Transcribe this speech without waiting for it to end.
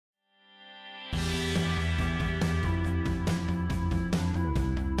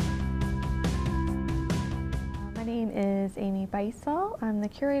is Amy Beisel. I'm the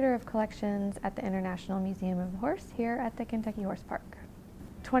Curator of Collections at the International Museum of the Horse here at the Kentucky Horse Park.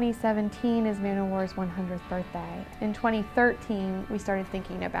 2017 is Man O' War's 100th birthday. In 2013, we started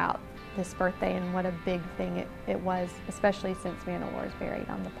thinking about this birthday and what a big thing it was, especially since Man O' War is buried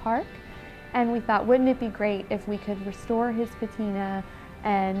on the park. And we thought, wouldn't it be great if we could restore his patina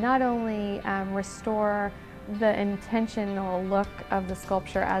and not only restore the intentional look of the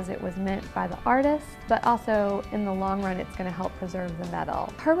sculpture as it was meant by the artist, but also in the long run it's going to help preserve the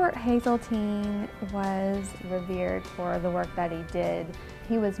metal. Herbert Hazeltine was revered for the work that he did.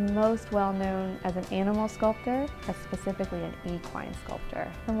 He was most well known as an animal sculptor, specifically an equine sculptor.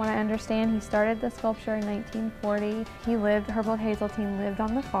 From what I understand, he started the sculpture in 1940. Herbert Hazeltine lived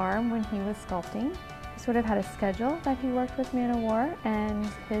on the farm when he was sculpting. He sort of had a schedule that he worked with Man O' War, and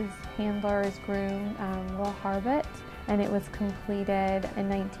his handler, his groom, Will Harbut, and it was completed in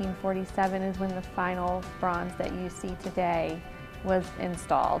 1947 is when the final bronze that you see today was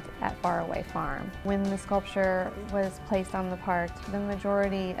installed at Faraway Farm. When the sculpture was placed on the park, the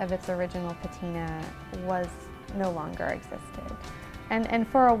majority of its original patina was no longer existed. And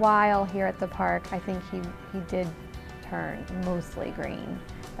for a while here at the park, I think he did turn mostly green,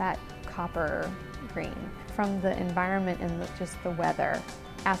 that copper green, from the environment and just the weather.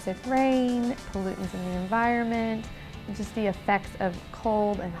 Acid rain, pollutants in the environment, just the effects of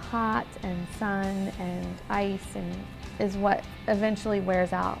cold and hot and sun and ice is what eventually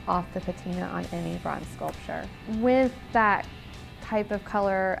wears out off the patina on any bronze sculpture. With that type of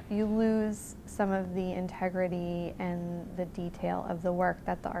color, you lose some of the integrity and the detail of the work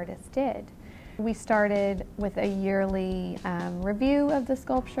that the artist did. We started with a yearly review of the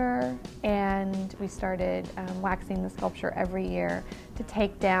sculpture, and we started waxing the sculpture every year to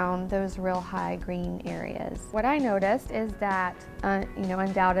take down those real high green areas. What I noticed is that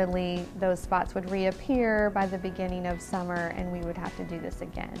undoubtedly those spots would reappear by the beginning of summer and we would have to do this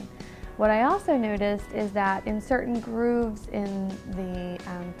again. What I also noticed is that in certain grooves in the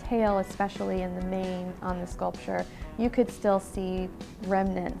tail, especially in the mane on the sculpture, you could still see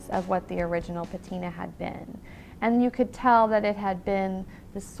remnants of what the original patina had been. And you could tell that it had been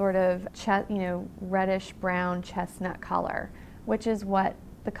this sort of reddish brown chestnut color, which is what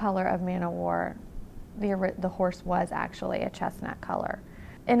the color of Man O' War, the horse was actually a chestnut color.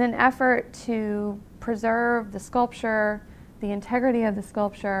 In an effort to preserve the sculpture, the integrity of the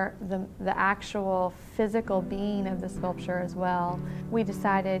sculpture, the actual physical being of the sculpture as well, we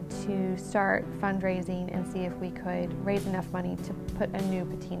decided to start fundraising and see if we could raise enough money to put a new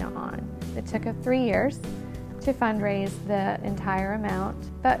patina on. It took us 3 years to fundraise the entire amount,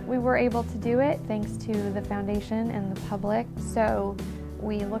 but we were able to do it thanks to the foundation and the public. So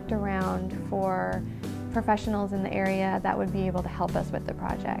we looked around for professionals in the area that would be able to help us with the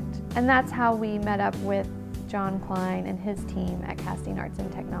project. And that's how we met up with John Klein and his team at Casting Arts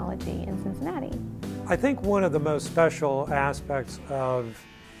and Technology in Cincinnati. I think one of the most special aspects of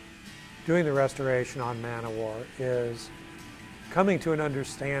doing the restoration on Man O' War is coming to an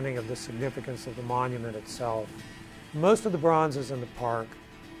understanding of the significance of the monument itself. Most of the bronzes in the park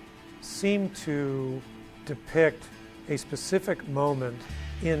seem to depict a specific moment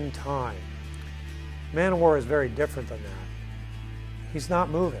in time. Man O' War is very different than that. He's not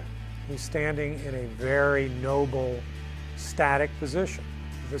moving. He's standing in a very noble, static position.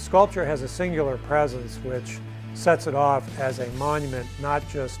 The sculpture has a singular presence which sets it off as a monument not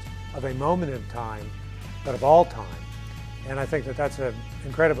just of a moment in time, but of all time. And I think that that's an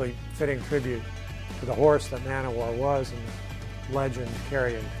incredibly fitting tribute to the horse that Man O' War was and the legend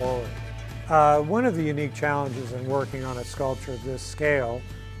carrying forward. One of the unique challenges in working on a sculpture of this scale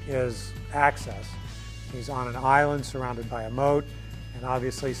is access. He's on an island surrounded by a moat, and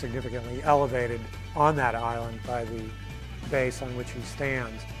obviously significantly elevated on that island by the base on which he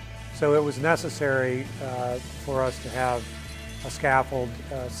stands. So it was necessary for us to have a scaffold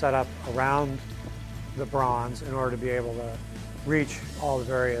set up around the bronze in order to be able to reach all the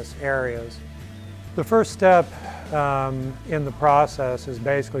various areas. The first step in the process is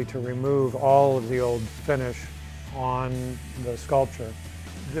basically to remove all of the old finish on the sculpture.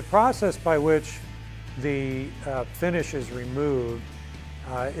 The process by which the finish is removed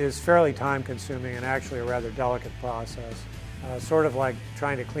is fairly time-consuming and actually a rather delicate process, sort of like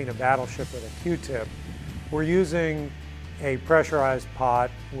trying to clean a battleship with a Q-tip. We're using a pressurized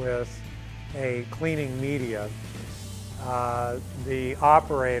pot with a cleaning media. The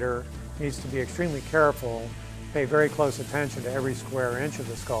operator needs to be extremely careful, pay very close attention to every square inch of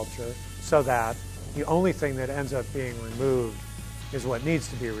the sculpture so that the only thing that ends up being removed is what needs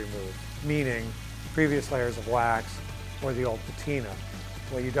to be removed, meaning previous layers of wax or the old patina.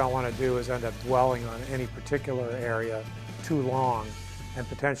 What you don't want to do is end up dwelling on any particular area too long and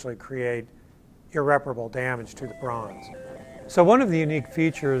potentially create irreparable damage to the bronze. So one of the unique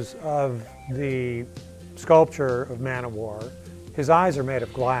features of the sculpture of Man of War, his eyes are made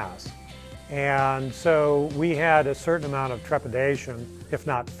of glass. And so we had a certain amount of trepidation, if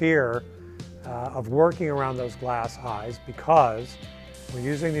not fear, of working around those glass eyes because we're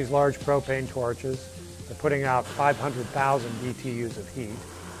using these large propane torches. They're putting out 500,000 BTUs of heat.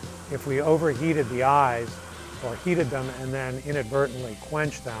 If we overheated the eyes or heated them and then inadvertently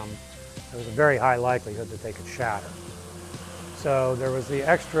quenched them, there was a very high likelihood that they could shatter. So there was the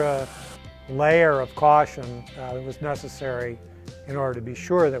extra layer of caution that was necessary in order to be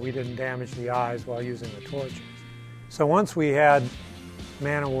sure that we didn't damage the eyes while using the torches. So once we had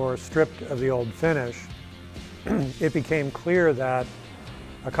Man of War stripped of the old finish, it became clear that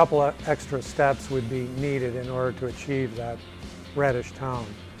a couple of extra steps would be needed in order to achieve that reddish tone.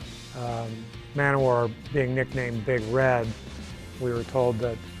 Man of War being nicknamed Big Red, we were told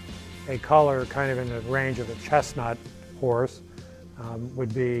that a color kind of in the range of a chestnut horse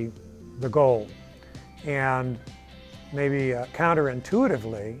would be the goal. And maybe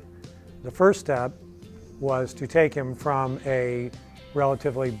counterintuitively, the first step was to take him from a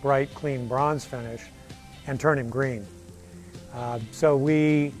relatively bright, clean bronze finish and turn him green. So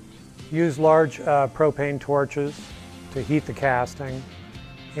we used large propane torches to heat the casting,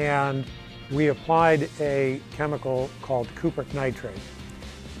 and we applied a chemical called cupric nitrate.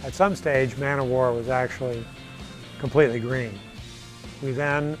 At some stage, Man of War was actually completely green. We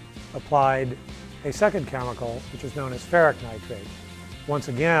then applied a second chemical, which is known as ferric nitrate. Once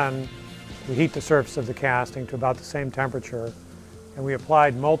again, we heat the surface of the casting to about the same temperature, and we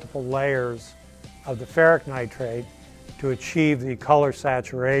applied multiple layers of the ferric nitrate to achieve the color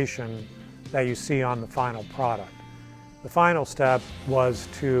saturation that you see on the final product. The final step was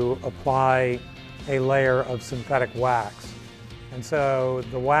to apply a layer of synthetic wax. And so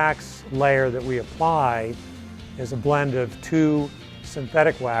the wax layer that we apply is a blend of two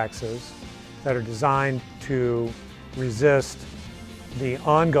synthetic waxes that are designed to resist the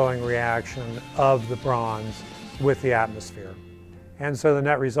ongoing reaction of the bronze with the atmosphere. And so the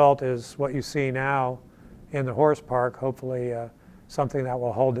net result is what you see now in the horse park, hopefully something that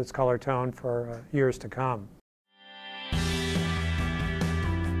will hold its color tone for years to come.